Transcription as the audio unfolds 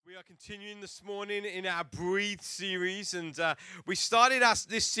are continuing this morning in our Breathe series, and we started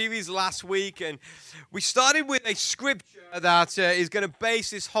this series last week, and we started with a scripture that is going to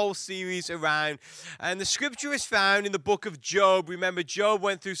base this whole series around, and the scripture is found in the book of Job. Remember, Job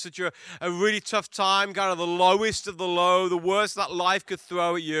went through such a really tough time, kind of the lowest of the low, the worst that life could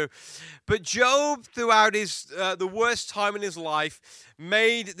throw at you, but Job, throughout his the worst time in his life,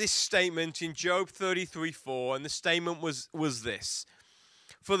 made this statement in Job 33:4, and the statement was this: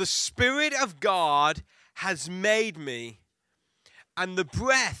 "For the Spirit of God has made me, and the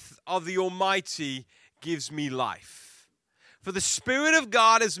breath of the Almighty gives me life." For the Spirit of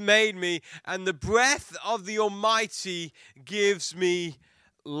God has made me, and the breath of the Almighty gives me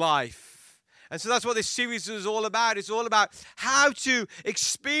life. And so that's what this series is all about. It's all about how to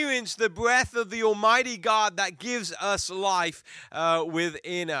experience the breath of the Almighty God that gives us life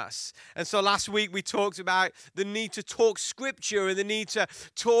within us. And so last week we talked about the need to talk Scripture and the need to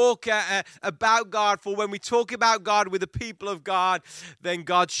talk about God. For when we talk about God with the people of God, then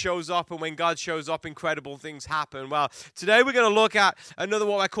God shows up. And when God shows up, incredible things happen. Well, today we're going to look at another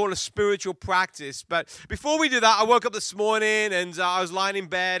what I call a spiritual practice. But before we do that, I woke up this morning and I was lying in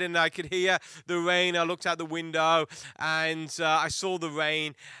bed and I could hear the rain. I looked out the window and I saw the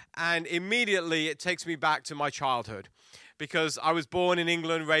rain, and immediately it takes me back to my childhood, because I was born in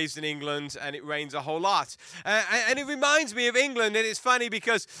England, raised in England, and it rains a whole lot. And it reminds me of England, and it's funny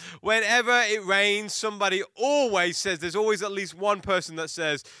because whenever it rains, somebody always says, there's always at least one person that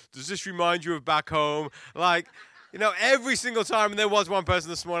says, "Does this remind you of back home?" Like, you know, every single time, and there was one person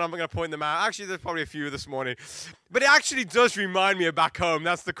this morning, I'm not going to point them out. Actually, there's probably a few this morning. But it actually does remind me of back home.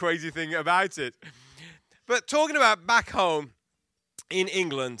 That's the crazy thing about it. But talking about back home in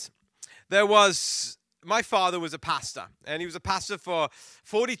England, my father was a pastor, and he was a pastor for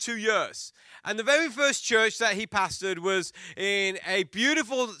 42 years. And the very first church that he pastored was in a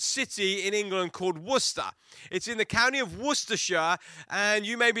beautiful city in England called Worcester. It's in the county of Worcestershire, and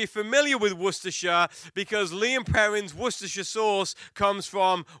you may be familiar with Worcestershire because Liam Perrin's Worcestershire sauce comes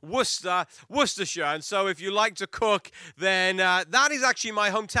from Worcester, Worcestershire. And so if you like to cook, then that is actually my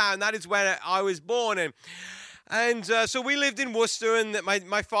hometown. That is where I was born in. And so we lived in Worcester, and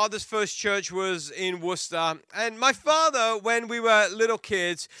my father's first church was in Worcester. And my father, when we were little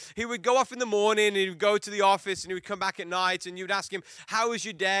kids, he would go off in the morning, and he would go to the office, and he would come back at night, and you'd ask him, "How was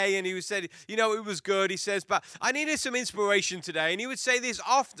your day?" And he would say, "You know, it was good." He says, "But I needed some inspiration today." And he would say this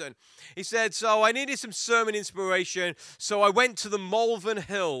often. He said, "So I needed some sermon inspiration, so I went to the Malvern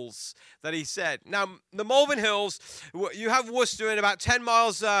Hills," that he said. Now, the Malvern Hills, you have Worcester, and about 10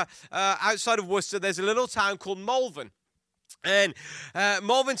 miles outside of Worcester, there's a little town called Malvern. And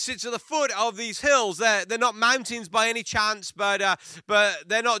Malvern sits at the foot of these hills. They're not mountains by any chance, but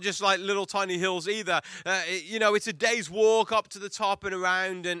they're not just like little tiny hills either. It's a day's walk up to the top and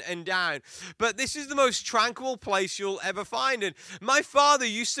around and down. But this is the most tranquil place you'll ever find. And my father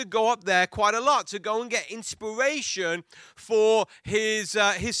used to go up there quite a lot to go and get inspiration for his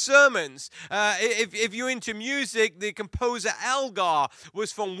sermons. If you're into music, the composer Elgar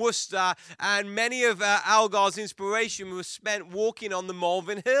was from Worcester, and many of Elgar's inspiration was spent walking on the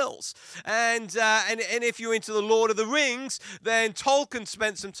Malvern Hills. And if you're into the Lord of the Rings, then Tolkien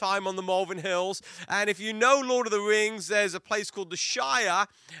spent some time on the Malvern Hills. And if you know Lord of the Rings, there's a place called the Shire.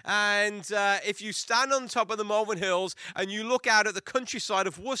 And if you stand on top of the Malvern Hills and you look out at the countryside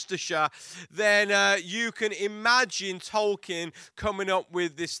of Worcestershire, then you can imagine Tolkien coming up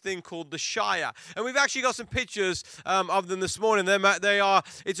with this thing called the Shire. And we've actually got some pictures of them this morning.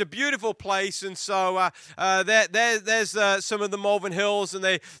 It's a beautiful place. And so there's some of the Malvern Hills, and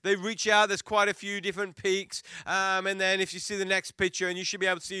they reach out. There's quite a few different peaks, and then if you see the next picture, and you should be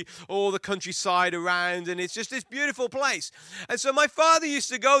able to see all the countryside around, and it's just this beautiful place. And so my father used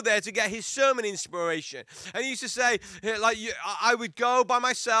to go there to get his sermon inspiration, and he used to say, I would go by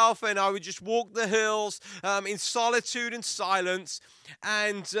myself, and I would just walk the hills in solitude and silence,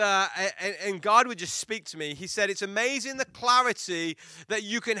 and God would just speak to me. He said, "It's amazing the clarity that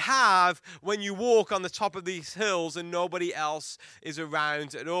you can have when you walk on the top of these hills and nobody else is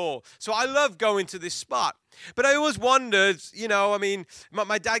around at all." So I love going to this spot. But I always wondered,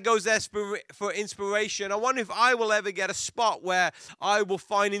 my dad goes there for inspiration. I wonder if I will ever get a spot where I will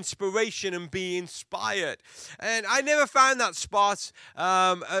find inspiration and be inspired. And I never found that spot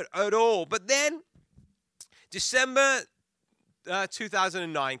at all. But then December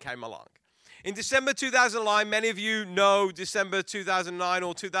 2009 came along. In December 2009, many of you know December 2009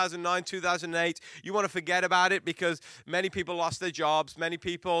 or 2009, 2008. You want to forget about it because many people lost their jobs. Many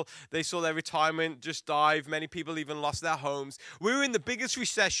people, they saw their retirement just dive. Many people even lost their homes. We were in the biggest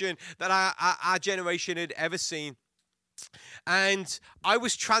recession that our generation had ever seen. And I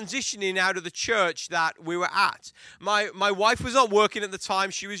was transitioning out of the church that we were at. My wife was not working at the time.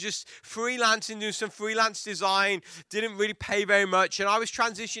 She was just freelancing, doing some freelance design, didn't really pay very much. And I was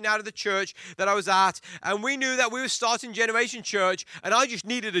transitioning out of the church that I was at. And we knew that we were starting Generation Church, and I just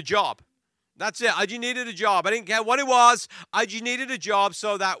needed a job. That's it. I just needed a job. I didn't care what it was. I just needed a job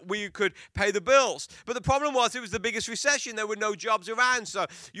so that we could pay the bills. But the problem was it was the biggest recession. There were no jobs around. So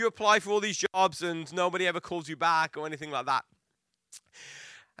you apply for all these jobs and nobody ever calls you back or anything like that.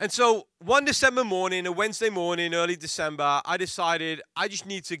 And so one December morning, a Wednesday morning, early December, I decided I just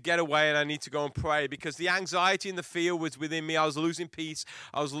need to get away and I need to go and pray because the anxiety and the fear was within me. I was losing peace.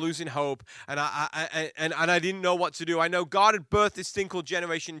 I was losing hope. And I didn't know what to do. I know God had birthed this thing called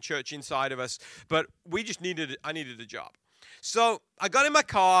Generation Church inside of us, but I needed a job. So I got in my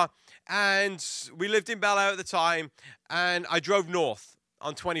car and we lived in Bel Air at the time and I drove north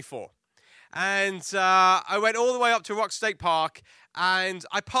on 24. And I went all the way up to Rock State Park. And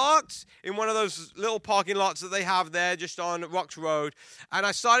I parked in one of those little parking lots that they have there just on Rocks Road. And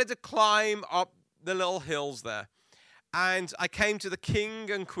I started to climb up the little hills there. And I came to the king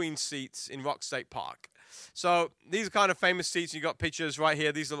and queen seats in Rock State Park. So these are kind of famous seats. You've got pictures right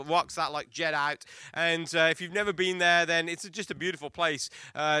here. These are the rocks that like jet out. And if you've never been there, then it's just a beautiful place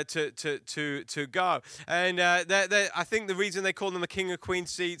to go. And I think the reason they call them the king and queen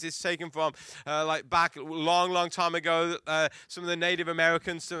seats is taken from like back a long time ago. Some of the Native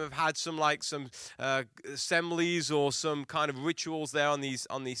Americans have had some assemblies or some kind of rituals there on these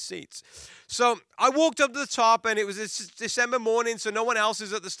seats. So I walked up to the top, and it was this December morning, so no one else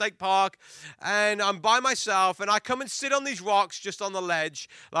is at the state park, and I'm by myself, and I come and sit on these rocks just on the ledge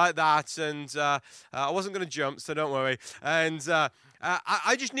like that, and I wasn't going to jump, so don't worry, and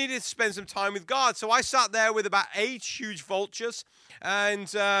I just needed to spend some time with God, so I sat there with about 8 huge vultures and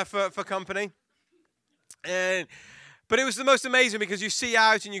for company, but it was the most amazing because you see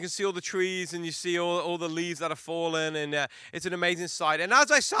out and you can see all the trees and you see all the leaves that are fallen, and it's an amazing sight. And as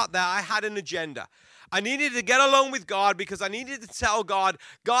I sat there, I had an agenda. I needed to get along with God because I needed to tell God,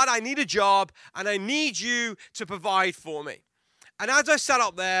 I need a job and I need you to provide for me. And as I sat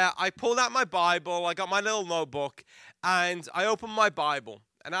up there, I pulled out my Bible, I got my little notebook, and I opened my Bible.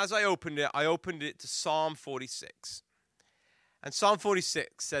 And as I opened it to Psalm 46. And Psalm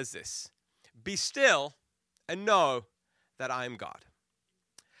 46 says this: "Be still and know that I am God."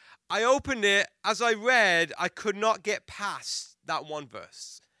 I opened it. As I read, I could not get past that one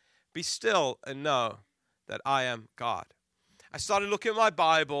verse. Be still and know that I am God. I started looking at my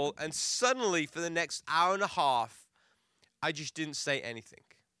Bible, and suddenly for the next hour and a half, I just didn't say anything.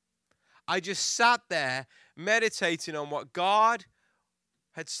 I just sat there meditating on what God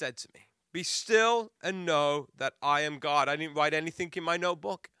had said to me. Be still and know that I am God. I didn't write anything in my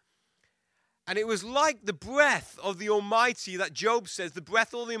notebook. And it was like the breath of the Almighty that Job says, the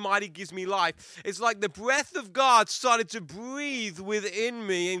breath of the Almighty gives me life. It's like the breath of God started to breathe within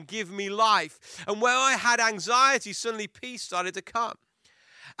me and give me life. And where I had anxiety, suddenly peace started to come.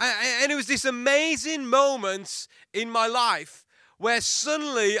 And it was this amazing moment in my life where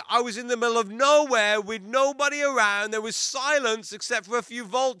suddenly I was in the middle of nowhere with nobody around. There was silence except for a few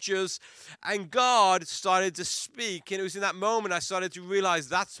vultures, and God started to speak. And it was in that moment I started to realize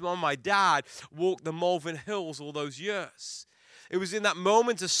that's when my dad walked the Malvern Hills all those years. It was in that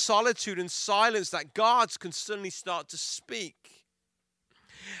moment of solitude and silence that God can suddenly start to speak.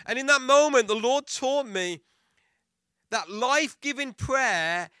 And in that moment, the Lord taught me that life-giving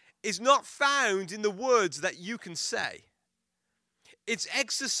prayer is not found in the words that you can say. It's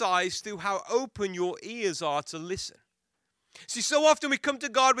exercised through how open your ears are to listen. See, so often we come to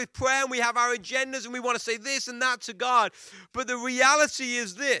God with prayer and we have our agendas and we want to say this and that to God. But the reality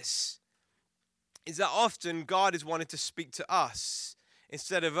is this, is that often God is wanting to speak to us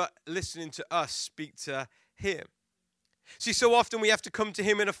instead of listening to us speak to Him. See, so often we have to come to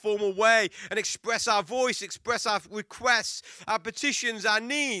Him in a formal way and express our voice, express our requests, our petitions, our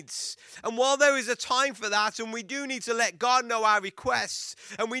needs. And while there is a time for that, and we do need to let God know our requests,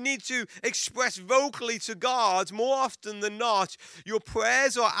 and we need to express vocally to God, more often than not, your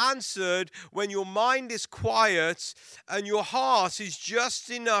prayers are answered when your mind is quiet and your heart is just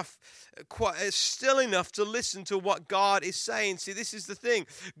enough, still enough to listen to what God is saying. See, this is the thing.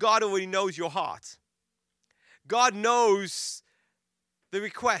 God already knows your heart. God knows the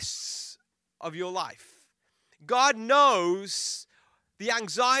requests of your life. God knows the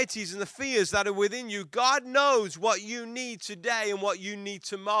anxieties and the fears that are within you. God knows what you need today and what you need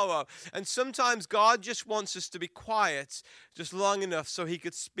tomorrow. And sometimes God just wants us to be quiet just long enough so He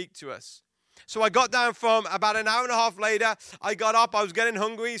could speak to us. So I got down from about an hour and a half later. I got up. I was getting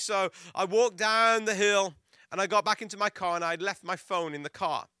hungry, so I walked down the hill. And I got back into my car and I'd left my phone in the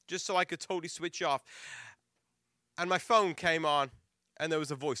car just so I could totally switch off. And my phone came on and there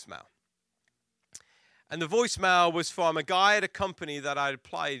was a voicemail. And the voicemail was from a guy at a company that I'd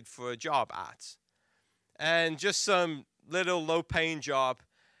applied for a job at. And just some little low-paying job.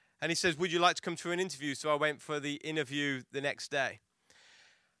 And he says, would you like to come to an interview? So I went for the interview the next day.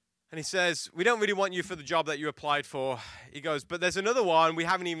 And he says, we don't really want you for the job that you applied for. He goes, but there's another one we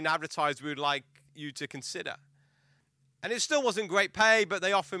haven't even advertised we would like you to consider. And it still wasn't great pay, but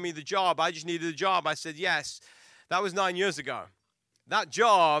they offered me the job. I just needed a job. I said, yes. That was 9 years ago. That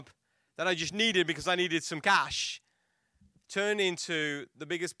job that I just needed because I needed some cash turned into the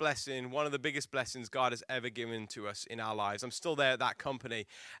biggest blessing, one of the biggest blessings God has ever given to us in our lives. I'm still there at that company,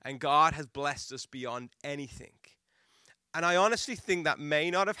 and God has blessed us beyond anything. And I honestly think that may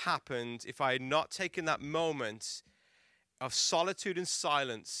not have happened if I had not taken that moment of solitude and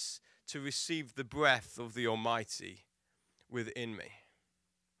silence to receive the breath of the Almighty within me.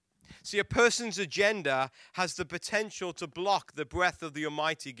 See, a person's agenda has the potential to block the breath of the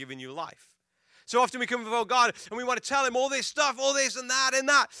Almighty giving you life. So often we come before God and we want to tell him all this stuff, all this and that and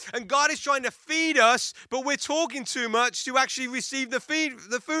that. And God is trying to feed us, but we're talking too much to actually receive the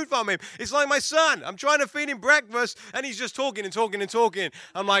food from him. It's like my son. I'm trying to feed him breakfast and he's just talking and talking and talking.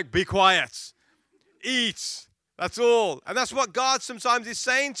 I'm like, be quiet. Eat. That's all. And that's what God sometimes is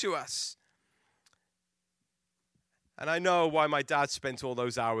saying to us. And I know why my dad spent all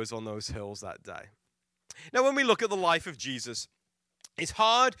those hours on those hills that day. Now, when we look at the life of Jesus, it's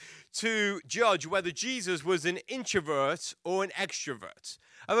hard to judge whether Jesus was an introvert or an extrovert.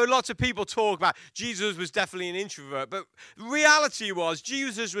 I've heard lots of people talk about Jesus was definitely an introvert, but the reality was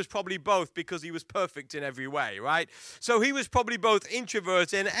Jesus was probably both because he was perfect in every way, right? So he was probably both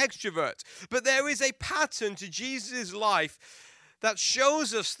introvert and extrovert. But there is a pattern to Jesus' life that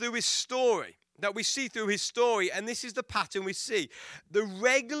shows us through his story. That we see through his story, and this is the pattern we see. The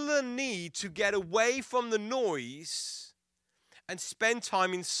regular need to get away from the noise and spend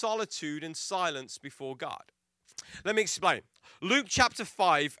time in solitude and silence before God. Let me explain. Luke chapter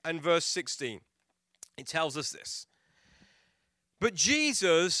 5 and verse 16. It tells us this. But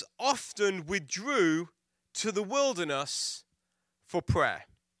Jesus often withdrew to the wilderness for prayer.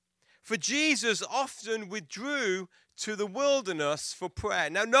 For Jesus often withdrew to the wilderness for prayer.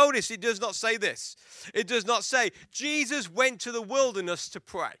 Now notice it does not say this. It does not say Jesus went to the wilderness to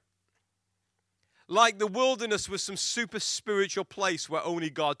pray. Like the wilderness was some super spiritual place where only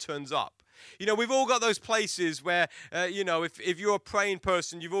God turns up. You know, we've all got those places where, if you're a praying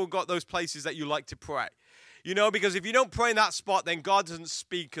person, you've all got those places that you like to pray. You know, because if you don't pray in that spot, then God doesn't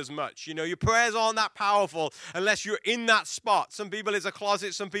speak as much. You know, your prayers aren't that powerful unless you're in that spot. Some people it's a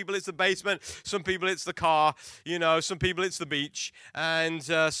closet, some people it's the basement, some people it's the car, you know, some people it's the beach, and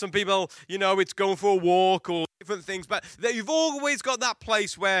some people, you know, it's going for a walk or different things. But you've always got that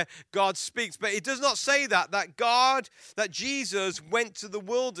place where God speaks. But it does not say that Jesus went to the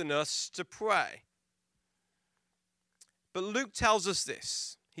wilderness to pray. But Luke tells us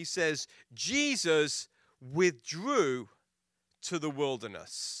this. He says, Jesus withdrew to the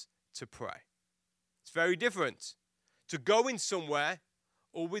wilderness to pray. It's very different to going somewhere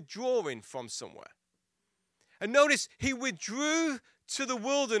or withdrawing from somewhere. And notice he withdrew to the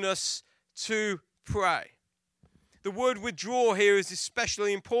wilderness to pray. The word withdraw here is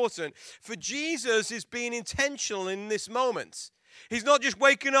especially important, for Jesus is being intentional in this moment. He's not just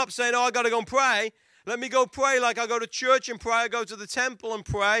waking up saying, I got to go and pray. Let me go pray like I go to church and pray. I go to the temple and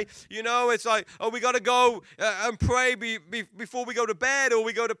pray. You know, it's like, we got to go and pray before we go to bed, or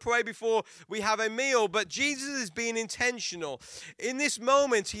we go to pray before we have a meal. But Jesus is being intentional. In this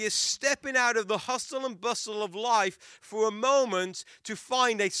moment, he is stepping out of the hustle and bustle of life for a moment to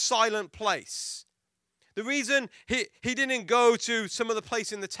find a silent place. The reason he didn't go to some other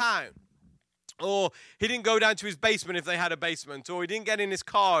place in the town, or he didn't go down to his basement if they had a basement, or he didn't get in his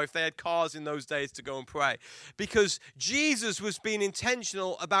car if they had cars in those days to go and pray. Because Jesus was being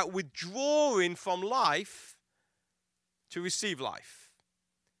intentional about withdrawing from life to receive life.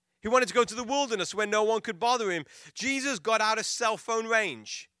 He wanted to go to the wilderness where no one could bother him. Jesus got out of cell phone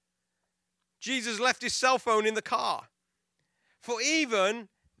range. Jesus left his cell phone in the car. For even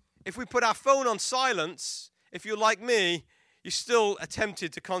if we put our phone on silence, if you're like me, you're still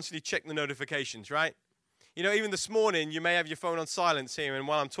tempted to constantly check the notifications, right? You know, even this morning, you may have your phone on silence here, and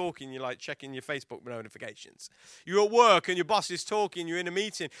while I'm talking, you're like checking your Facebook notifications. You're at work, and your boss is talking, you're in a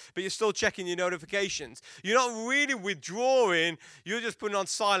meeting, but you're still checking your notifications. You're not really withdrawing, you're just putting on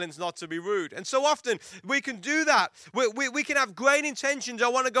silence not to be rude. And so often, we can do that. We can have great intentions. I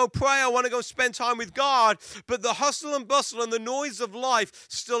want to go pray, I want to go spend time with God, but the hustle and bustle and the noise of life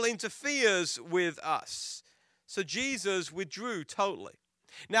still interferes with us. So Jesus withdrew totally.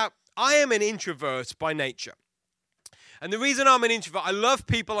 Now, I am an introvert by nature. And the reason I'm an introvert, I love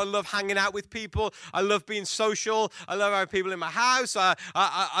people. I love hanging out with people. I love being social. I love having people in my house. I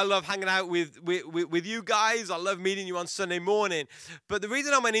love hanging out with you guys. I love meeting you on Sunday morning. But the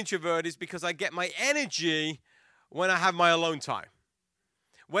reason I'm an introvert is because I get my energy when I have my alone time.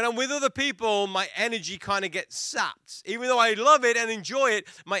 When I'm with other people, my energy kind of gets sapped. Even though I love it and enjoy it,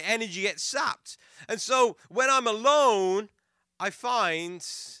 my energy gets sapped. And so when I'm alone, I find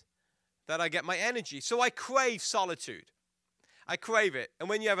that I get my energy. So I crave solitude. I crave it. And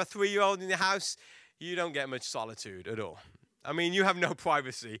when you have a 3-year-old in the house, you don't get much solitude at all. I mean, you have no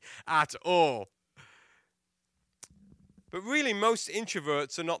privacy at all. But really, most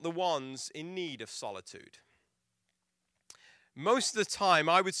introverts are not the ones in need of solitude. Most of the time,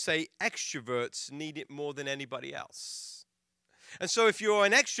 I would say extroverts need it more than anybody else. And so if you're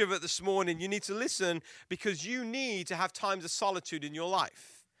an extrovert this morning, you need to listen because you need to have times of solitude in your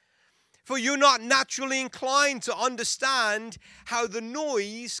life. For you're not naturally inclined to understand how the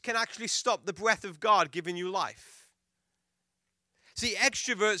noise can actually stop the breath of God giving you life. See,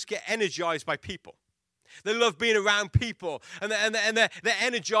 extroverts get energized by people. They love being around people, and they're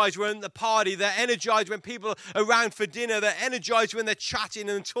energized when at the party. They're energized when people are around for dinner. They're energized when they're chatting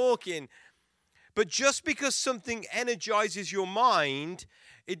and talking. But just because something energizes your mind,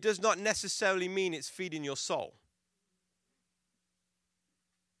 it does not necessarily mean it's feeding your soul.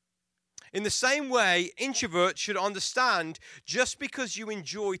 In the same way, introverts should understand just because you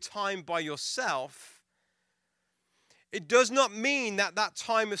enjoy time by yourself, it does not mean that that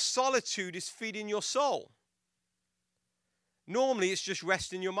time of solitude is feeding your soul. Normally, it's just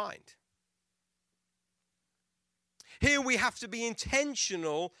resting your mind. Here we have to be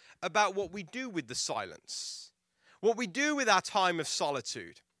intentional about what we do with the silence, what we do with our time of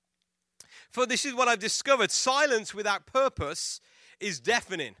solitude. For this is what I've discovered, silence without purpose is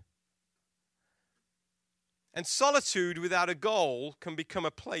deafening. And solitude without a goal can become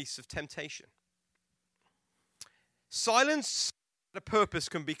a place of temptation. Silence without a purpose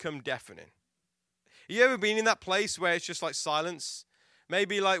can become deafening. You ever been in that place where it's just like silence?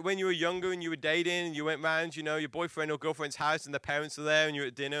 Maybe like when you were younger and you were dating and you went round, your boyfriend or girlfriend's house and the parents are there and you're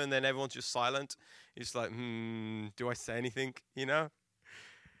at dinner and then everyone's just silent. You're just like, do I say anything,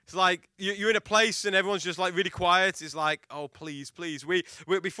 It's like you're in a place and everyone's just like really quiet. It's like, oh, please. We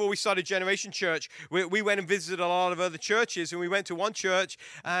before we started Generation Church, we went and visited a lot of other churches, and we went to one church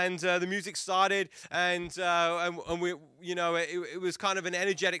and the music started and we, it was kind of an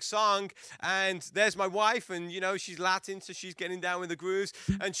energetic song. And there's my wife, and she's Latin, so she's getting down with the grooves,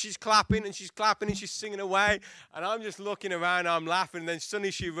 and she's clapping and she's singing away, and I'm just looking around, I'm laughing, and then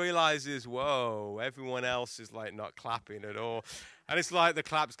suddenly she realizes, whoa, everyone else is like not clapping at all. And it's like the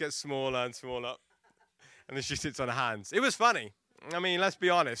claps get smaller and smaller. And then she sits on her hands. It was funny. I mean, let's be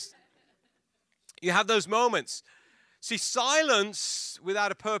honest. You have those moments. See, silence without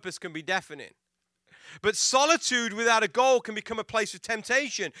a purpose can be deafening. But solitude without a goal can become a place of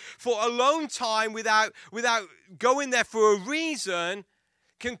temptation. For alone time without going there for a reason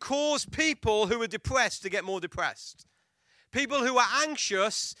can cause people who are depressed to get more depressed. People who are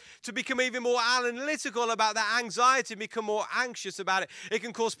anxious to become even more analytical about their anxiety, become more anxious about it. It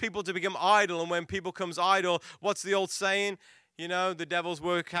can cause people to become idle. And when people becomes idle, what's the old saying? The devil's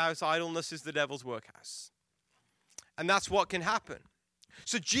workhouse, idleness is the devil's workhouse. And that's what can happen.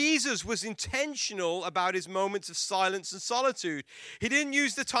 So Jesus was intentional about his moments of silence and solitude. He didn't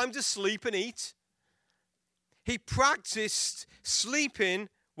use the time to sleep and eat. He practiced sleeping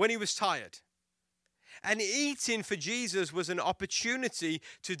when he was tired. And eating for Jesus was an opportunity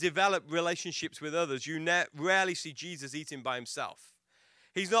to develop relationships with others. You rarely see Jesus eating by himself.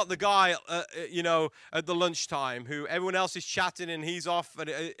 He's not the guy, at the lunchtime who everyone else is chatting and he's off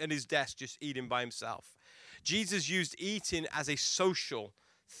at his desk just eating by himself. Jesus used eating as a social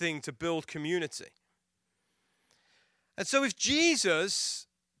thing to build community. And so if Jesus,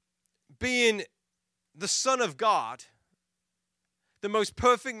 being the Son of God, the most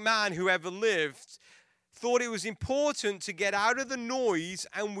perfect man who ever lived, thought it was important to get out of the noise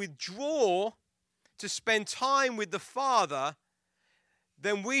and withdraw to spend time with the Father,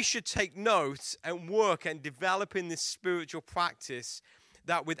 then we should take note and work and develop in this spiritual practice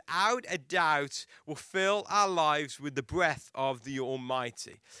that without a doubt will fill our lives with the breath of the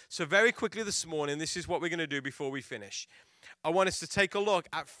Almighty. So very quickly this morning, this is what we're going to do before we finish. I want us to take a look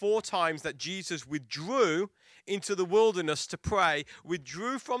at 4 times that Jesus withdrew into the wilderness to pray,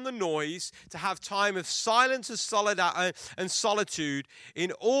 withdrew from the noise to have time of silence and solitude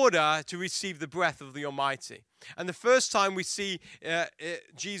in order to receive the breath of the Almighty. And the first time we see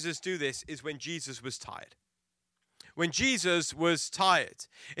Jesus do this is when Jesus was tired. when Jesus was tired.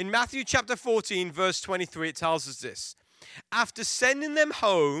 In Matthew chapter 14, verse 23, it tells us this. After sending them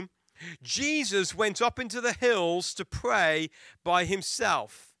home, Jesus went up into the hills to pray by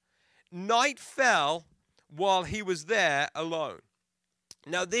himself. Night fell while he was there alone.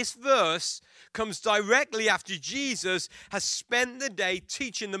 Now, this verse comes directly after Jesus has spent the day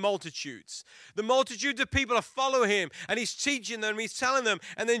teaching the multitudes. The multitudes of people are following him, and he's teaching them, he's telling them.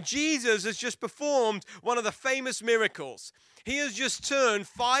 And then Jesus has just performed one of the famous miracles. He has just turned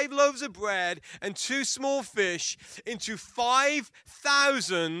 5 loaves of bread and 2 small fish into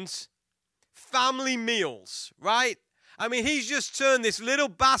 5,000 family meals, right? I mean, he's just turned this little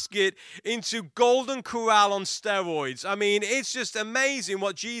basket into Golden Corral on steroids. I mean, it's just amazing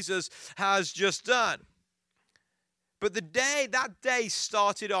what Jesus has just done. But that day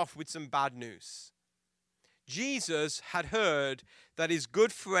started off with some bad news. Jesus had heard that his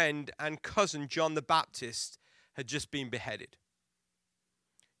good friend and cousin John the Baptist had just been beheaded.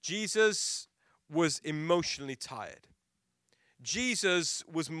 Jesus was emotionally tired. Jesus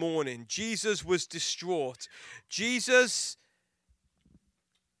was mourning. Jesus was distraught. Jesus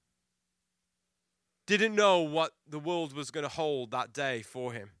didn't know what the world was going to hold that day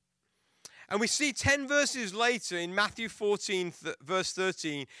for him. And we see 10 verses later in Matthew 14, verse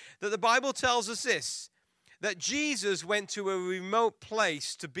 13, that the Bible tells us this, that Jesus went to a remote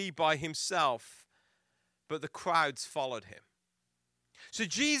place to be by himself, but the crowds followed him. So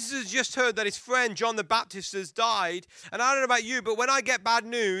Jesus has just heard that his friend John the Baptist has died. And I don't know about you, but when I get bad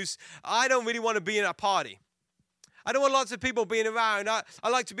news, I don't really want to be in a party. I don't want lots of people being around. I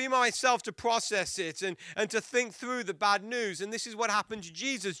like to be myself to process it and to think through the bad news. And this is what happened to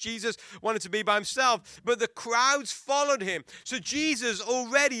Jesus. Jesus wanted to be by himself, but the crowds followed him. So Jesus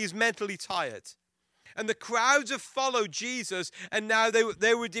already is mentally tired. And the crowds have followed Jesus, and now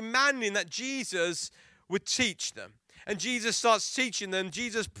they were demanding that Jesus would teach them. And Jesus starts teaching them.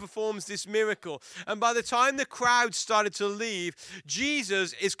 Jesus performs this miracle. And by the time the crowd started to leave,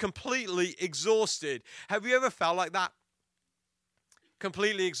 Jesus is completely exhausted. Have you ever felt like that?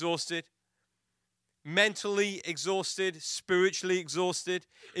 Completely exhausted? Mentally exhausted? Spiritually exhausted?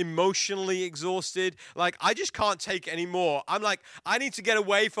 Emotionally exhausted? Like, I just can't take any more. I'm like, I need to get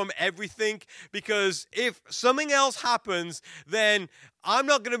away from everything, because if something else happens, then I'm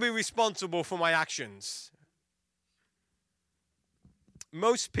not going to be responsible for my actions.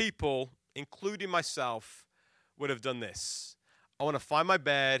 Most people, including myself, would have done this. I want to find my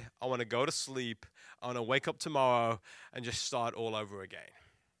bed. I want to go to sleep. I want to wake up tomorrow and just start all over again.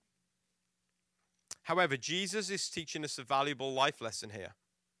 However, Jesus is teaching us a valuable life lesson here.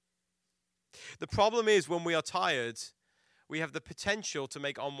 The problem is, when we are tired, we have the potential to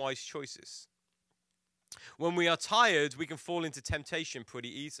make unwise choices. When we are tired, we can fall into temptation pretty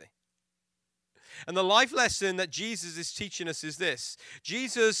easy. And the life lesson that Jesus is teaching us is this.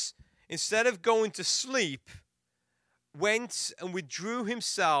 Jesus, instead of going to sleep, went and withdrew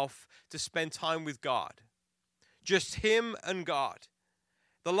himself to spend time with God. Just him and God.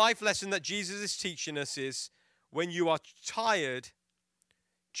 The life lesson that Jesus is teaching us is, when you are tired,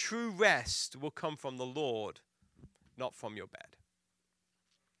 true rest will come from the Lord, not from your bed.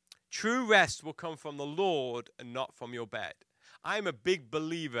 True rest will come from the Lord and not from your bed. I am a big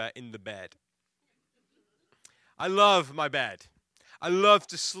believer in the bed. I love my bed. I love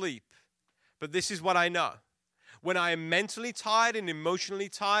to sleep. But this is what I know. When I am mentally tired and emotionally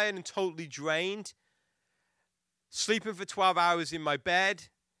tired and totally drained, sleeping for 12 hours in my bed,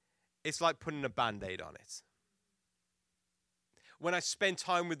 it's like putting a Band-Aid on it. When I spend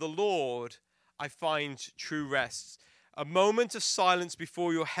time with the Lord, I find true rest. A moment of silence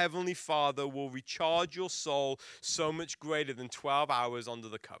before your heavenly Father will recharge your soul so much greater than 12 hours under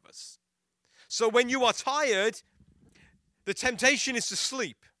the covers. So when you are tired, the temptation is to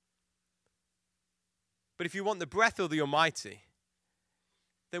sleep. But if you want the breath of the Almighty,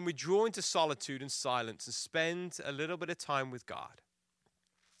 then withdraw into solitude and silence and spend a little bit of time with God.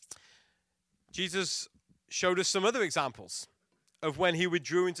 Jesus showed us some other examples of when he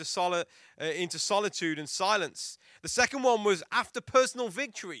withdrew into solitude and silence. The second one was after personal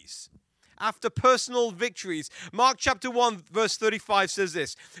victories. After personal victories. Mark chapter 1 verse 35 says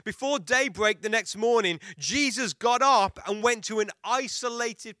this. Before daybreak the next morning, Jesus got up and went to an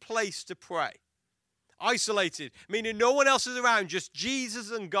isolated place to pray. Isolated, meaning no one else is around, just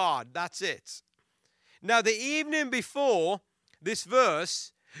Jesus and God. That's it. Now, the evening before this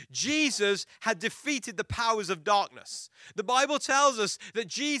verse, Jesus had defeated the powers of darkness. The Bible tells us that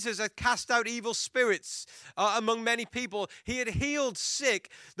Jesus had cast out evil spirits among many people. He had healed sick.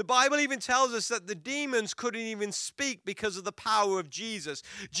 The Bible even tells us that the demons couldn't even speak because of the power of Jesus.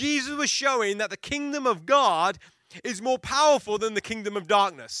 Jesus was showing that the kingdom of God is more powerful than the kingdom of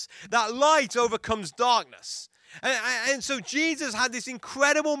darkness. That light overcomes darkness. And so Jesus had this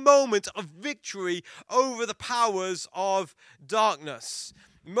incredible moment of victory over the powers of darkness.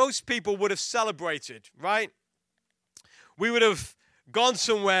 Most people would have celebrated, right? We would have gone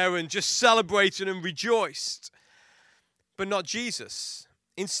somewhere and just celebrated and rejoiced. But not Jesus.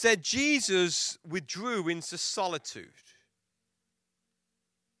 Instead, Jesus withdrew into solitude.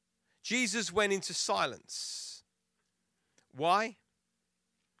 Jesus went into silence. Why?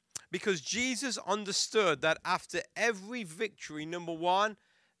 Because Jesus understood that after every victory, number one,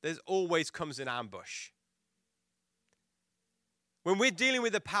 there always comes an ambush. When we're dealing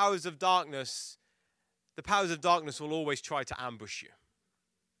with the powers of darkness will always try to ambush you.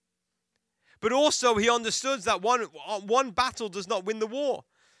 But also he understood that one battle does not win the war.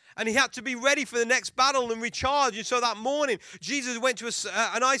 And he had to be ready for the next battle and recharge. And so that morning, Jesus went to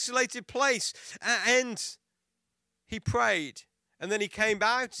an isolated place and he prayed. And then he came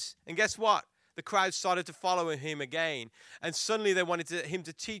out, and guess what? The crowd started to follow him again. And suddenly they wanted him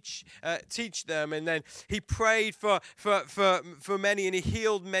to teach them. And then he prayed for many, and he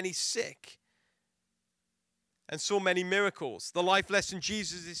healed many sick and saw many miracles. The life lesson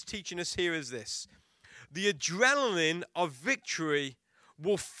Jesus is teaching us here is this: the adrenaline of victory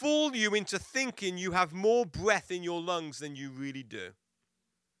will fool you into thinking you have more breath in your lungs than you really do.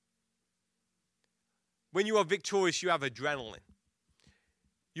 When you are victorious, you have adrenaline.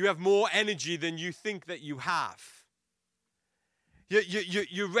 You have more energy than you think that you have.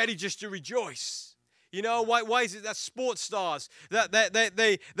 You're ready just to rejoice. You know, why is it that sports stars, that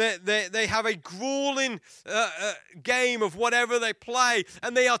they have a grueling game of whatever they play,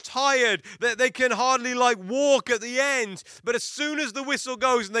 and they are tired, that they can hardly walk at the end, but as soon as the whistle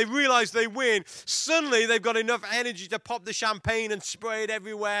goes and they realize they win, suddenly they've got enough energy to pop the champagne and spray it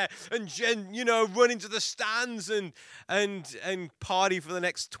everywhere and run into the stands and party for the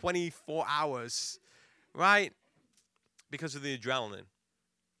next 24 hours, right? Because of the adrenaline.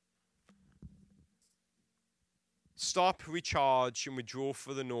 Stop, recharge, and withdraw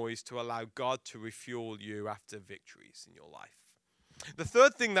for the noise to allow God to refuel you after victories in your life. The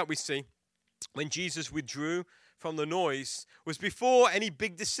third thing that we see when Jesus withdrew from the noise was before any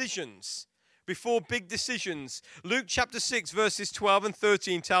big decisions. Before big decisions. Luke chapter 6, verses 12 and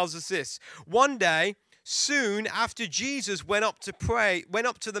 13 tells us this. One day, soon after Jesus went up to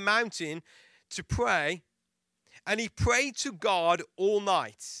the mountain to pray, and he prayed to God all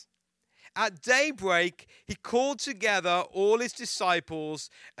night. At daybreak, he called together all his disciples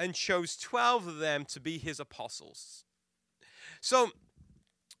and chose 12 of them to be his apostles. So,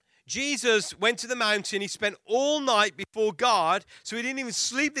 Jesus went to the mountain. He spent all night before God, so he didn't even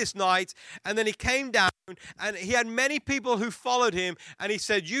sleep this night. And then he came down, and he had many people who followed him. And he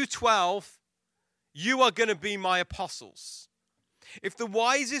said, you 12, you are going to be my apostles. If the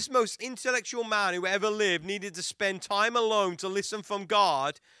wisest, most intellectual man who ever lived needed to spend time alone to listen from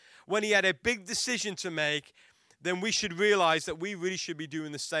God, when he had a big decision to make, then we should realize that we really should be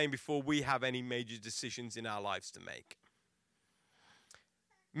doing the same before we have any major decisions in our lives to make.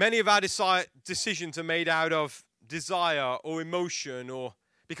 Many of our decisions are made out of desire or emotion, or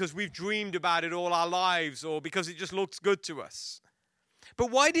because we've dreamed about it all our lives, or because it just looks good to us.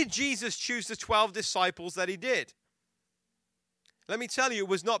 But why did Jesus choose the 12 disciples that he did? Let me tell you, it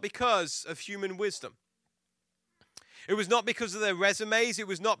was not because of human wisdom. It was not because of their resumes. It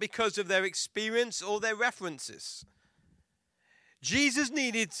was not because of their experience or their references. Jesus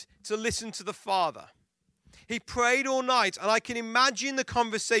needed to listen to the Father. He prayed all night, and I can imagine the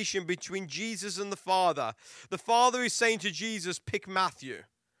conversation between Jesus and the Father. The Father is saying to Jesus, pick Matthew.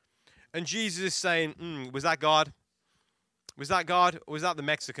 And Jesus is saying, was that God? Was that God? Or was that the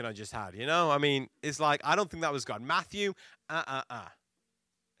Mexican I just had? It's like, I don't think that was God. Matthew,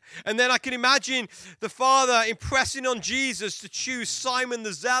 And then I can imagine the Father impressing on Jesus to choose Simon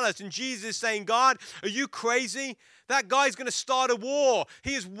the Zealot. And Jesus saying, God, are you crazy? That guy's going to start a war.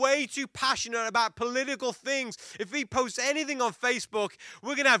 He is way too passionate about political things. If he posts anything on Facebook,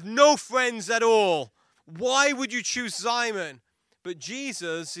 we're going to have no friends at all. Why would you choose Simon? But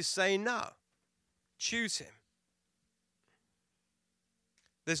Jesus is saying, no, choose him.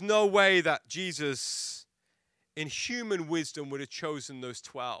 There's no way that Jesus, in human wisdom, would have chosen those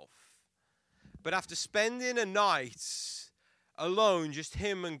 12. But after spending a night alone, just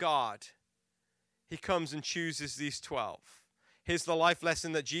him and God, he comes and chooses these 12. Here's the life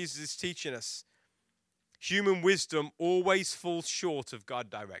lesson that Jesus is teaching us. Human wisdom always falls short of God's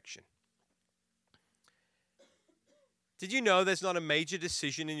direction. Did you know there's not a major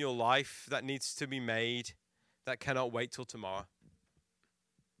decision in your life that needs to be made that cannot wait till tomorrow?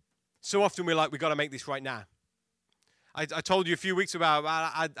 So often we're like, we've got to make this right now. I told you a few weeks about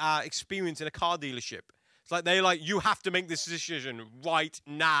our experience in a car dealership. It's like you have to make this decision right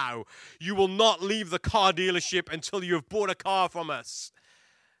now. You will not leave the car dealership until you have bought a car from us.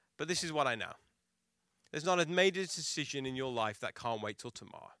 But this is what I know. There's not a major decision in your life that can't wait till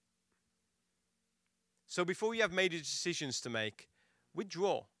tomorrow. So before you have major decisions to make,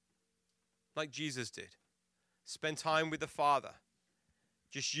 withdraw like Jesus did. Spend time with the Father.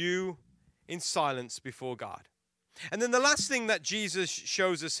 Just you in silence before God. And then the last thing that Jesus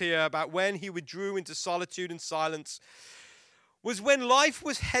shows us here about when he withdrew into solitude and silence was when life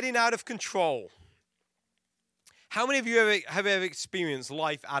was heading out of control. How many of you have ever experienced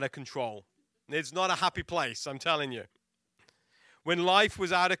life out of control? It's not a happy place, I'm telling you. When life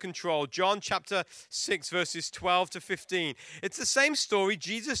was out of control. John chapter 6, verses 12 to 15. It's the same story.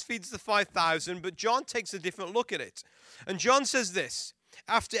 Jesus feeds the 5,000, but John takes a different look at it. And John says this: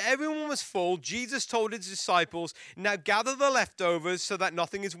 after everyone was full, Jesus told his disciples, now gather the leftovers so that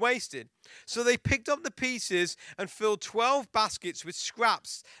nothing is wasted. So they picked up the pieces and filled 12 baskets with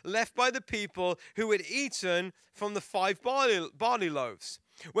scraps left by the people who had eaten from the 5 barley loaves.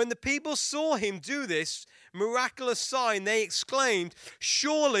 When the people saw him do this miraculous sign, they exclaimed,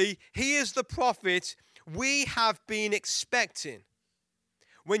 surely he is the prophet we have been expecting.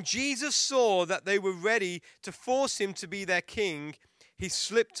 When Jesus saw that they were ready to force him to be their king, he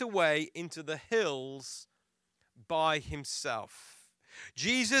slipped away into the hills by himself.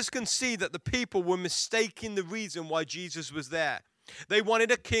 Jesus can see that the people were mistaking the reason why Jesus was there. They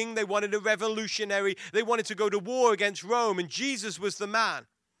wanted a king, they wanted a revolutionary, they wanted to go to war against Rome, and Jesus was the man.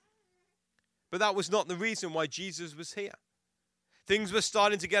 But that was not the reason why Jesus was here. Things were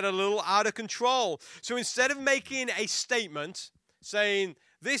starting to get a little out of control. So instead of making a statement, saying,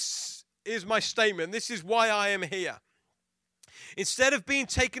 this is my statement, this is why I am here, instead of being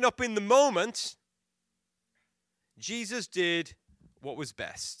taken up in the moment, Jesus did what was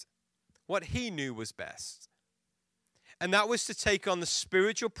best, what he knew was best. And that was to take on the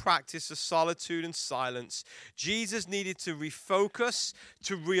spiritual practice of solitude and silence. Jesus needed to refocus,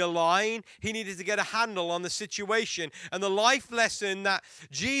 to realign. He needed to get a handle on the situation. And the life lesson that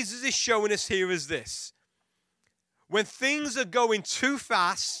Jesus is showing us here is this: when things are going too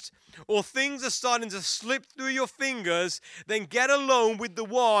fast, or things are starting to slip through your fingers, then get alone with the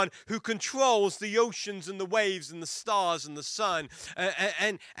one who controls the oceans and the waves and the stars and the sun,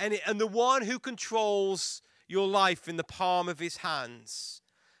 and the one who controls your life in the palm of his hands.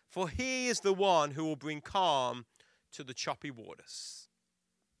 For he is the one who will bring calm to the choppy waters.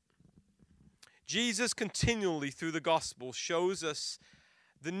 Jesus continually through the gospel shows us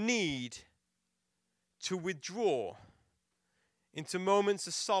the need to withdraw into moments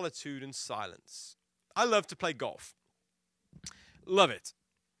of solitude and silence. I love to play golf. Love it.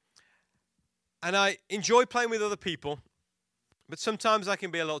 And I enjoy playing with other people, but sometimes I can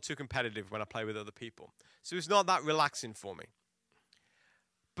be a little too competitive when I play with other people. So it's not that relaxing for me.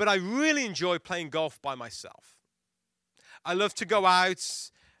 But I really enjoy playing golf by myself. I love to go out,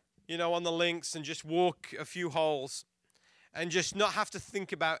 on the links and just walk a few holes and just not have to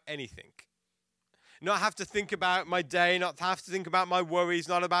think about anything. Not have to think about my day, not have to think about my worries,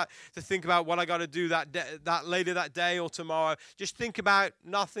 not to think about what I got to do that later that day or tomorrow. Just think about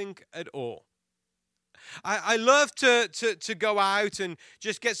nothing at all. I love to go out and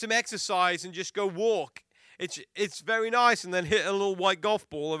just get some exercise and just go walk. It's very nice, and then hit a little white golf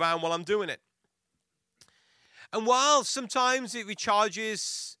ball around while I'm doing it. And while sometimes it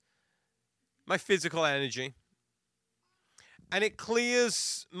recharges my physical energy and it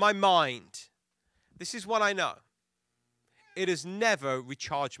clears my mind, this is what I know: it has never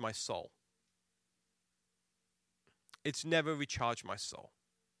recharged my soul. It's never recharged my soul.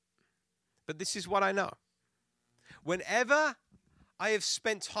 But this is what I know: whenever I have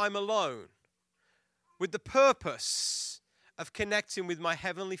spent time alone with the purpose of connecting with my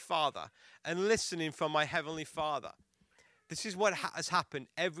Heavenly Father and listening from my Heavenly Father, this is what has happened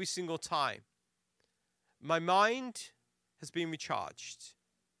every single time. My mind has been recharged.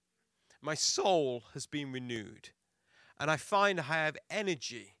 My soul has been renewed. And I find I have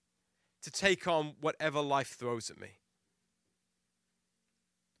energy to take on whatever life throws at me.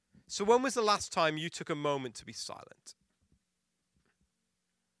 So when was the last time you took a moment to be silent?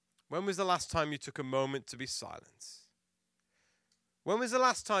 When was the last time you took a moment to be silent? When was the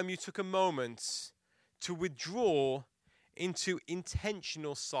last time you took a moment to withdraw into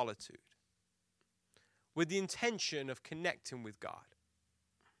intentional solitude with the intention of connecting with God?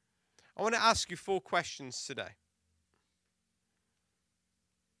 I want to ask you 4 questions today.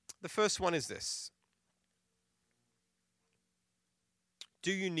 The first one is this: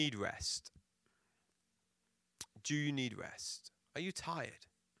 do you need rest? Do you need rest? Are you tired?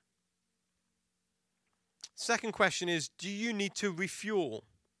 Second question is, do you need to refuel?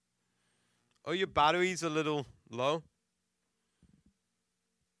 Are your batteries a little low?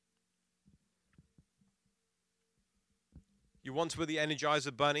 You once were the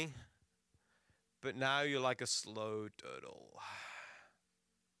Energizer Bunny, but now you're like a slow turtle.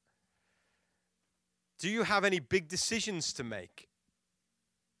 Do you have any big decisions to make?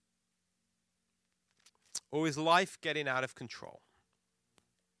 Or is life getting out of control?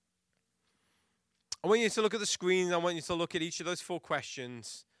 I want you to look at the screen. I want you to look at each of those 4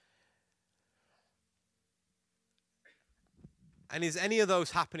 questions. And is any of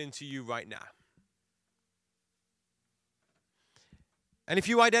those happening to you right now? And if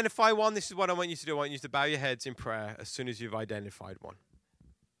you identify one, this is what I want you to do. I want you to bow your heads in prayer as soon as you've identified one.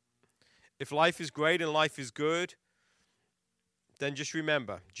 If life is great and life is good, then just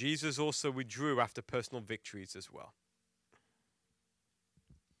remember, Jesus also withdrew after personal victories as well.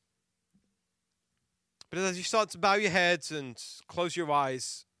 But as you start to bow your heads and close your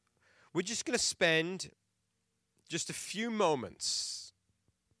eyes, we're just going to spend just a few moments,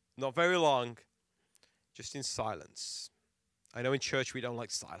 not very long, just in silence. I know in church we don't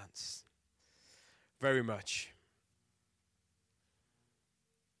like silence very much.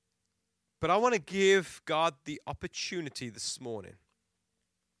 But I want to give God the opportunity this morning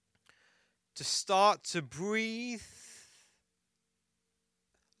to start to breathe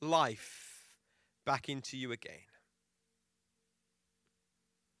life back into you again.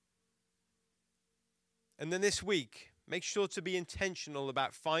 And then this week, make sure to be intentional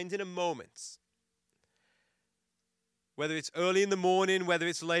about finding a moment, whether it's early in the morning, whether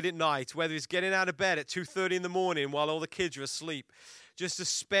it's late at night, whether it's getting out of bed at 2:30 in the morning while all the kids are asleep, just to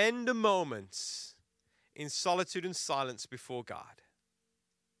spend a moment in solitude and silence before God.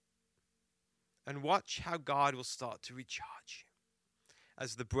 And watch how God will start to recharge you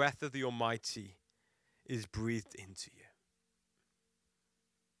as the breath of the Almighty is breathed into you.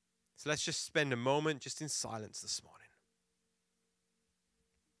 So let's just spend a moment just in silence this morning.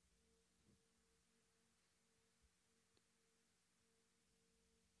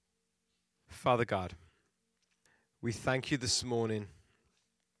 Father God, we thank you this morning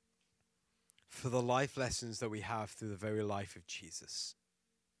for the life lessons that we have through the very life of Jesus.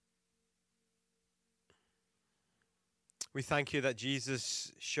 We thank you that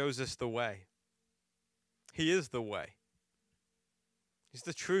Jesus shows us the way. He is the way. He's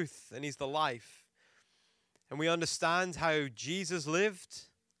the truth and he's the life. And we understand how Jesus lived.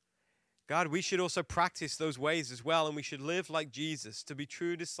 God, we should also practice those ways as well, and we should live like Jesus to be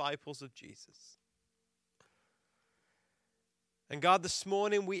true disciples of Jesus. And God, this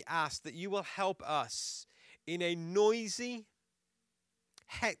morning we ask that you will help us in a noisy,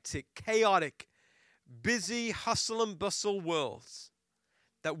 hectic, chaotic, busy, hustle and bustle world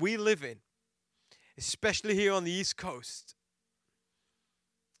that we live in, especially here on the East Coast.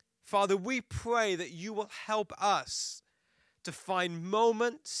 Father, we pray that you will help us to find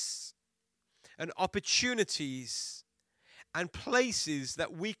moments and opportunities and places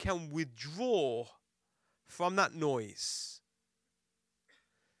that we can withdraw from that noise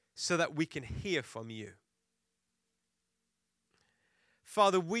so that we can hear from you.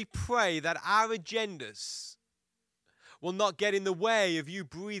 Father, we pray that our agendas will not get in the way of you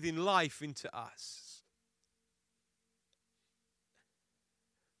breathing life into us.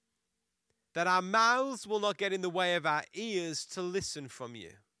 That our mouths will not get in the way of our ears to listen from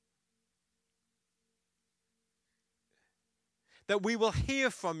you. That we will hear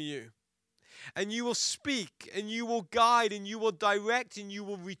from you, and you will speak, and you will guide, and you will direct, and you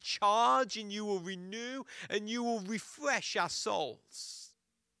will recharge, and you will renew, and you will refresh our souls.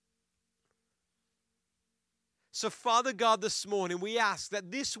 So, Father God, this morning we ask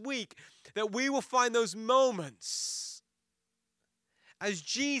that this week that we will find those moments as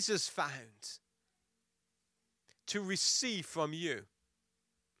Jesus found to receive from you.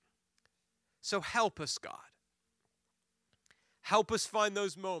 So help us, God. Help us find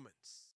those moments.